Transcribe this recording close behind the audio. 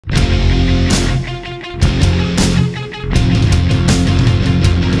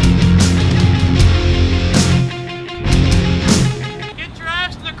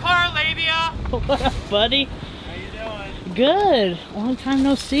buddy? How you doing? Good. Long time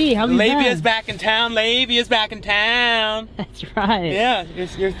no see. How you been? Lavia's back in town. Lavia's back in town. That's right. Yeah,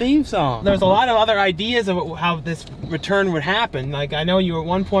 it's your theme song. There's a lot of other ideas of how this return would happen. Like, I know you at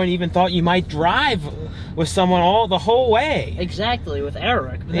one point even thought you might drive with someone the whole way. Exactly, with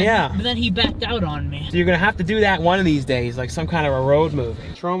Eric. But then, Yeah. But then he backed out on me. So you're gonna have to do that one of these days, like some kind of a road movie.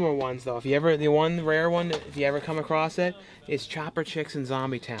 Troma ones though, the one rare one, if you ever come across it, is Chopper Chicks in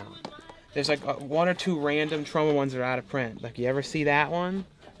Zombie Town. There's like one or two random Troma ones that are out of print. Like, you ever see that one?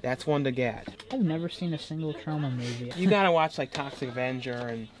 That's one to get. I've never seen a single Troma movie. You gotta watch like Toxic Avenger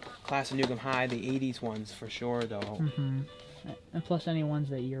and Class of Nukem High, the 80s ones for sure though. Mm-hmm. And plus any ones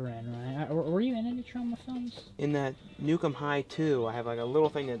that you're in, right? Were you in any Troma films? In that Nukem High 2, I have like a little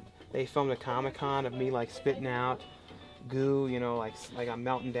thing that they filmed at Comic-Con of me like spitting out goo, you know, like I'm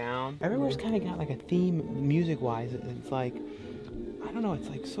melting down. Everywhere's kind of got like a theme music-wise. It's like, I don't know, it's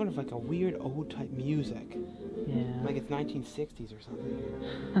like sort of like a weird old type music. Yeah. Like it's 1960s or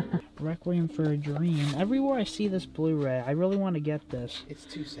something. Requiem for a Dream. Everywhere I see this Blu-ray, I really want to get this. It's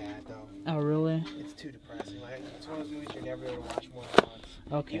too sad though. Oh, really? It's too depressing. Like, it's one of those movies you're never able to watch more than once.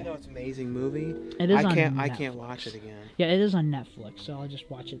 Okay. Even though it's an amazing movie, it is I can't watch it again. Yeah, it is on Netflix, so I'll just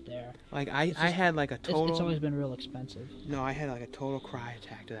watch it there. Like I had like a total. It's always been real expensive. No, I had like a total cry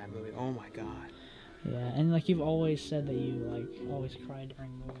attack to that movie. Oh my god. Yeah, and like you've always said that you like always cry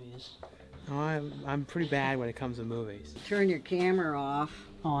during movies. Oh, I'm pretty bad when it comes to movies. Turn your camera off.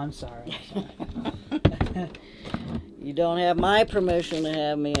 Oh, I'm sorry. You don't have my permission to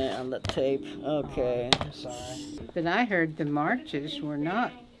have me on the tape. Okay. Oh, I'm sorry. But I heard the marches were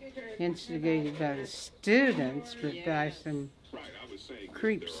not instigated by the students, but by some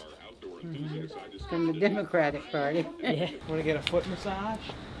creeps from the Democratic Party. Yeah. Want to get a foot massage?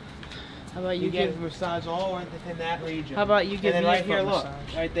 How about You get a massage all within that region. How about you give and then me right a here, foot look,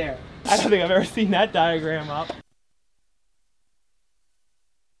 massage? right there. I don't think I've ever seen that diagram up.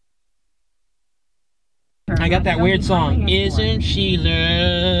 I got that weird song, Isn't She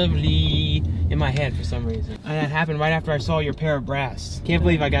Lovely, in my head for some reason. And that happened right after I saw your pair of breasts. Can't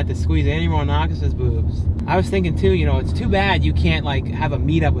believe I got to squeeze Andy Monakis' boobs. I was thinking too, you know, it's too bad you can't like have a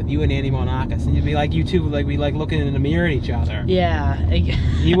meetup with you and Andy Monakis, and you'd be like, you two would like be like looking in the mirror at each other. Yeah.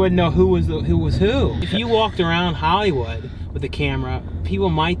 You wouldn't know who was who. If you walked around Hollywood with a camera, people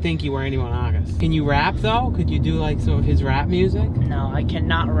might think you were Andy Monakis. Can you rap though? Could you do like some of his rap music? No, I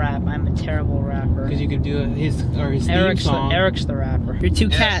cannot rap. I'm a terrible rapper. Because you could do his theme song. Eric's the rapper. You're two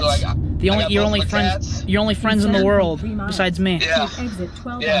cats. So You're only friends in the world besides me. Yeah.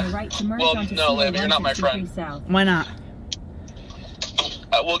 Well, no, Liv, you're not my friend. Why not?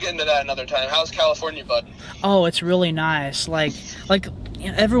 We'll get into that another time. How's California, bud? Oh, it's really nice. Like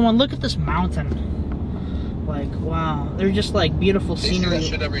you know, everyone, look at this mountain. Like, wow, they're just like beautiful They see scenery. that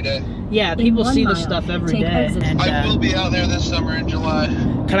shit every day. Yeah, people see this stuff every day. And I will be out there this summer in July.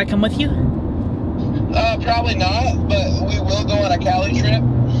 Could I come with you? Probably not, but we will go on a Cali trip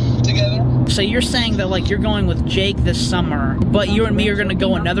together. So you're saying that like you're going with Jake this summer, but you and me are gonna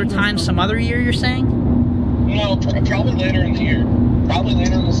go another time, some other year? You're saying? No, probably later in the year. Probably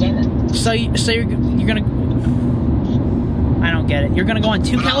later in the summer. So you're gonna? I don't get it. You're gonna go on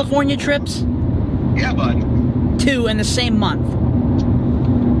 2 California trips? Yeah, bud. 2 in the same month?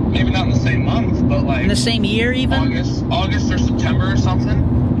 Maybe not in the same month, but like In the same year, even? August or September or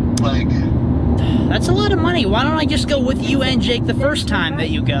something. Like. That's a lot of money. Why don't I just go with you and Jake the first time that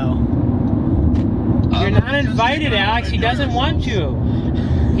you go? You're not invited, Alex. He doesn't want you.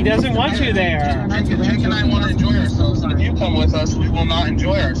 He doesn't want you there. Jake and I want to enjoy ourselves, and if you come with us, we will not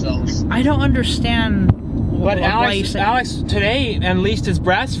enjoy ourselves. I don't understand. But Alex today unleashed his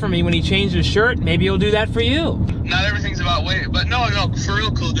breasts for me when he changed his shirt. Maybe he'll do that for you. Not everything's about weight, but no, for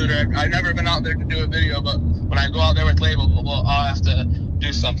real, Coolduder. I've never been out there to do a video, but when I go out there with Label, I'll have to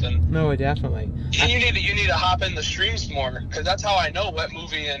do something. No, definitely. And you need to hop in the streams more, because that's how I know Wet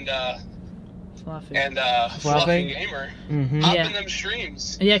Movie and Fluffy Gamer. Hop in them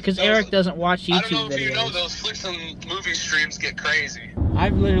streams. Yeah, because Eric doesn't watch YouTube videos. I don't know if you know, those flicks and movie streams get crazy.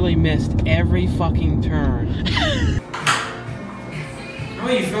 I've literally missed every fucking turn. Oh,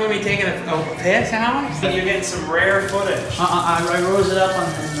 you filming me taking a piss, Alex? You're getting some rare footage. I rose it up in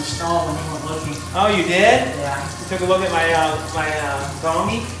the stall when you weren't looking. Oh, you did? Yeah. You took a look at my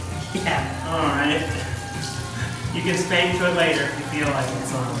dongy? Yeah. Alright. You can spank to it later if you feel like it.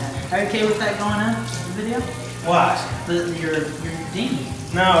 So. Are you okay with that going on the video? What? Your dinghy.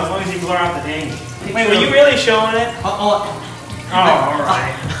 No, as long as you blur out the dinghy. Wait, were you really showing it?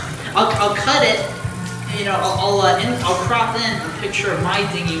 Alright. I'll cut it. You know, I'll crop in a picture of my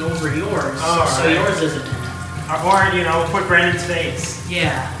dinghy over yours, so yours isn't. Or you know, put Brendan's face.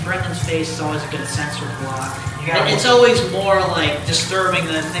 Yeah, Brendan's face is always a good censor block. It's always more like disturbing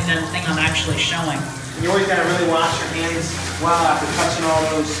than the thing I'm actually showing. You always gotta really wash your hands well after touching all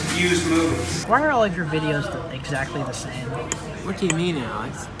those used movies. Why are all of your videos exactly the same? What do you mean,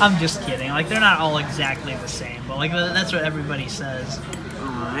 Alex? I'm just kidding. Like, they're not all exactly the same, but like that's what everybody says.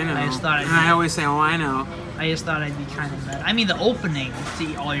 Oh, I know. I just thought I always say, oh, I know. I just thought I'd be kind of mad. I mean, the opening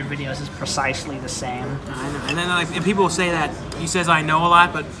to all your videos is precisely the same. I know. And then like, and people say that he says I know a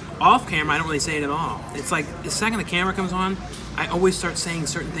lot, but off camera I don't really say it at all. It's like the second the camera comes on, I always start saying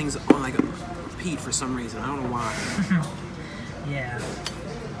certain things on like repeat for some reason. I don't know why. Yeah.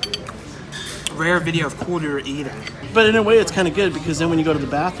 Rare video of Coolduder eating. But in a way, it's kind of good because then when you go to the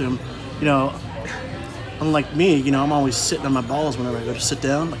bathroom, you know, unlike me, you know, I'm always sitting on my balls whenever I go to sit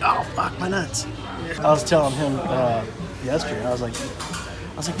down. Like, oh fuck my nuts. I was telling him yesterday. I was like,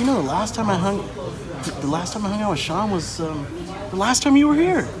 you know, the last time I hung out with Sean was the last time you were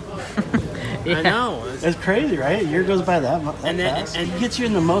here. Yeah. I know. It's crazy, right? A year goes by that fast. And it gets you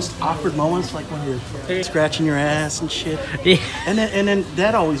in the most awkward moments, like when you're scratching your ass and shit. Yeah. And then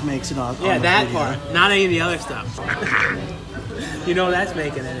that always makes it on. Yeah, on that video. part. Not any of the other stuff. You know that's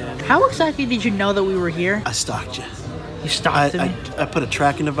making it in. How exactly did you know that we were here? I stalked you. You stalked me? I put a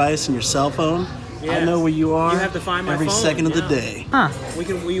tracking device in your cell phone. Yeah. I know where you are. You have to find my every phone, second of the yeah. day. Huh.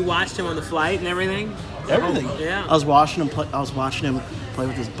 We watched him on the flight and everything. Everything. Oh, yeah. I was watching him play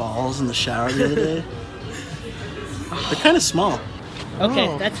with his balls in the shower the other day. They're kind of small. Okay,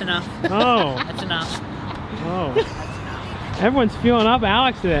 Oh. that's enough. Oh. That's enough. Oh. Everyone's feeling up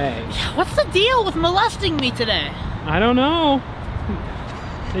Alex today. What's the deal with molesting me today? I don't know.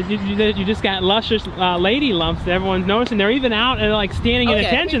 You just got luscious lady lumps that everyone's noticing. They're even out and like standing in Okay.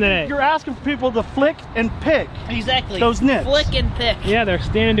 attention today. You're asking for people to flick and pick. Exactly. Those nips. Flick and pick. Yeah, they're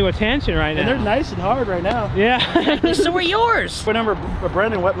standing to attention right now. And they're nice and hard right now. Yeah. So are yours. Whenever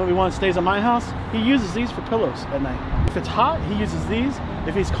Brendan, Wet Movie 1, stays at my house, he uses these for pillows at night. If it's hot, he uses these.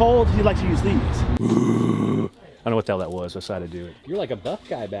 If he's cold, he likes to use these. I don't know what the hell that was. I decided to do it. You're like a buff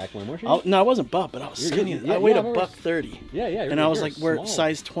guy back when, weren't you? Oh, no, I wasn't buff, but I was skinny. Yeah, I weighed yeah, a I buck remember. 30. Yeah, yeah. And I was you're like, we're small.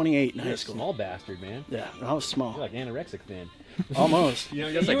 size 28 in You're high a school. small bastard, man. Yeah, I was small. You're like anorexic thin. Almost. You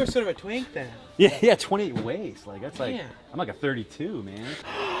know, You were sort of a twink then. yeah, 28 waist. Like that's like Yeah. I'm like a 32, man.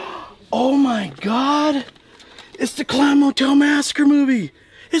 Oh my God! It's the Clown Motel Massacre movie.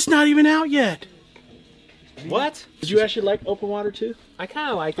 It's not even out yet. What? Did you actually like Open Water too? I kind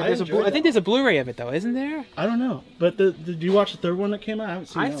of liked it. I There's enjoyed I think there's a Blu-ray of it though, isn't there? I don't know. But did you watch the third one that came out? I haven't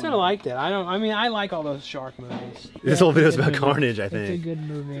seen I that sort of one. liked it. I mean, I like all those shark movies. This whole video's It's a about good movie. carnage, I It's a think. good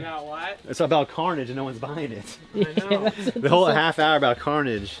movie. You know what? It's about carnage and no one's buying it. I know. The whole half hour about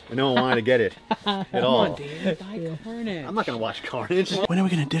carnage and no one wanted to get it at Come all. on, Dan. Buy Carnage. I'm not gonna watch carnage. When are we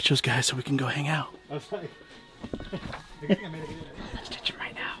gonna ditch those guys so we can go hang out? Let's ditch him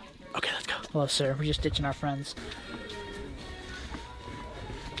right now. Okay, let's go. Hello, sir. We're just ditching our friends.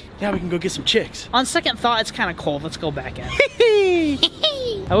 Yeah, we can go get some chicks. On second thought, it's kind of cold. Let's go back in.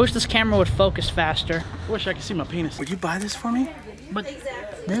 I wish this camera would focus faster. I wish I could see my penis. Would you buy this for me? But It's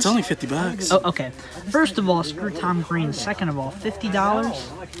this? only 50 bucks. Oh, okay. First of all, screw Tom Green. Second of all, $50.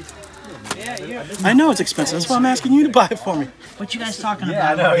 I know it's expensive. That's why I'm asking you to buy it for me. What you guys talking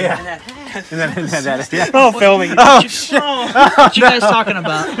about? yeah. Oh, filming. Oh shit! What you guys talking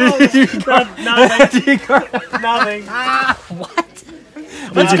about? Nothing. What?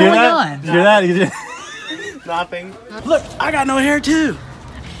 What's going on? Did you hear that? You did. Nothing. Look, I got no hair too.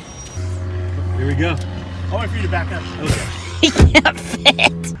 Here we go. I want for you to back up. He can't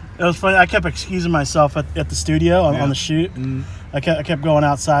fit. It was funny. I kept excusing myself at the studio on the shoot. I kept going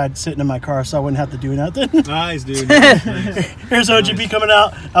outside, sitting in my car, so I wouldn't have to do nothing. Nice, dude. Here's OGB coming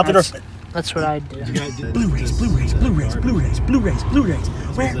out the door. That's what I do. Blu-rays, Blu-rays, Blu-rays, Blu-rays, Blu-rays, Blu-rays.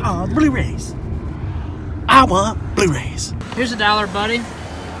 Where are the Blu-rays? I want Blu-rays. Here's $1, buddy.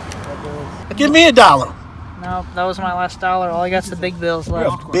 Give me $1. No, that was my last dollar. All I got's the big bills You're a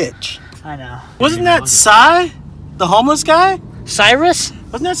left. bitch. I know. Wasn't that Cy? The homeless guy? Cyrus?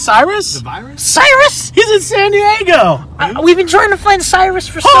 Wasn't that Cyrus? Virus? Cyrus? He's in San Diego. We've been trying to find Cyrus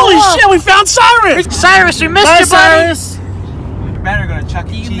for Holy so long. shit, we found Cyrus. Cyrus, we missed Bye, you, buddy. Cyrus. Better go to Chuck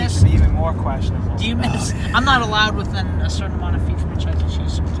E. Do you Cheese miss- to be even more questionable. Do you miss? I'm not allowed within a certain amount of feet from a Chuck E.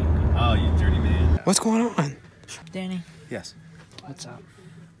 Cheese. So Oh, you dirty man. What's going on? Danny, Yes. what's up?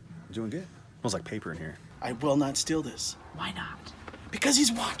 Doing good. Smells like paper in here. I will not steal this. Why not? Because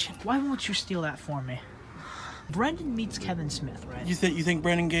he's watching. Why won't you steal that for me? Brendan meets Kevin Smith, right? You think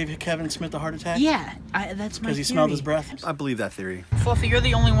Brendan gave Kevin Smith a heart attack? Yeah, that's my Because he theory. smelled his breath? I believe that theory. Fluffy, you're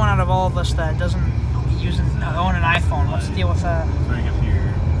the only one out of all of us that doesn't own an iPhone. What's the deal with that? Right up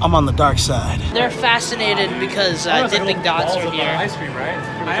here. I'm on the dark side. They're fascinated because Dipping Dots are here. Ice cream, right?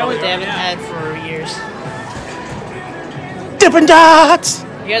 They haven't had for years. Dippin' Dots!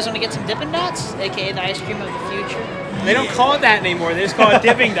 You guys want to get some Dippin' Dots, aka the ice cream of the future? They don't call it that anymore. They just call it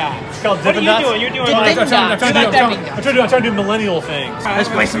Dipping Dots. It's called What are Dippin' you Dots? doing? You're doing Dipping like... Dots. I'm trying to do millennial things. Let's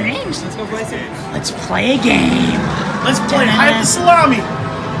play some games. Let's go play some games. Let's play a game. Let's play hide the salami.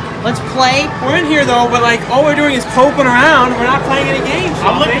 Let's play. We're in here though, but like all we're doing is poking around. We're not playing any games.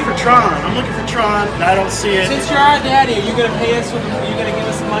 I'm looking for Tron. And I don't see it. Since you're our daddy, are you gonna pay us? Are you gonna give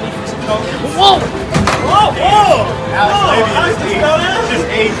us some money for some tokens? Whoa! Whoa! Whoa! Alex just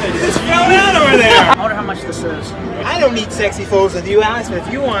ate it. Just fell down over there. I wonder how much this is. I don't need sexy photos with you, Alex, but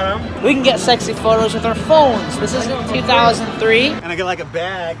if you want them, We can get sexy photos with our phones. This isn't 2003. And I get like a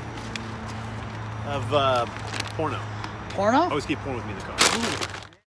bag of porno. Porno? Always keep porn with me in the car.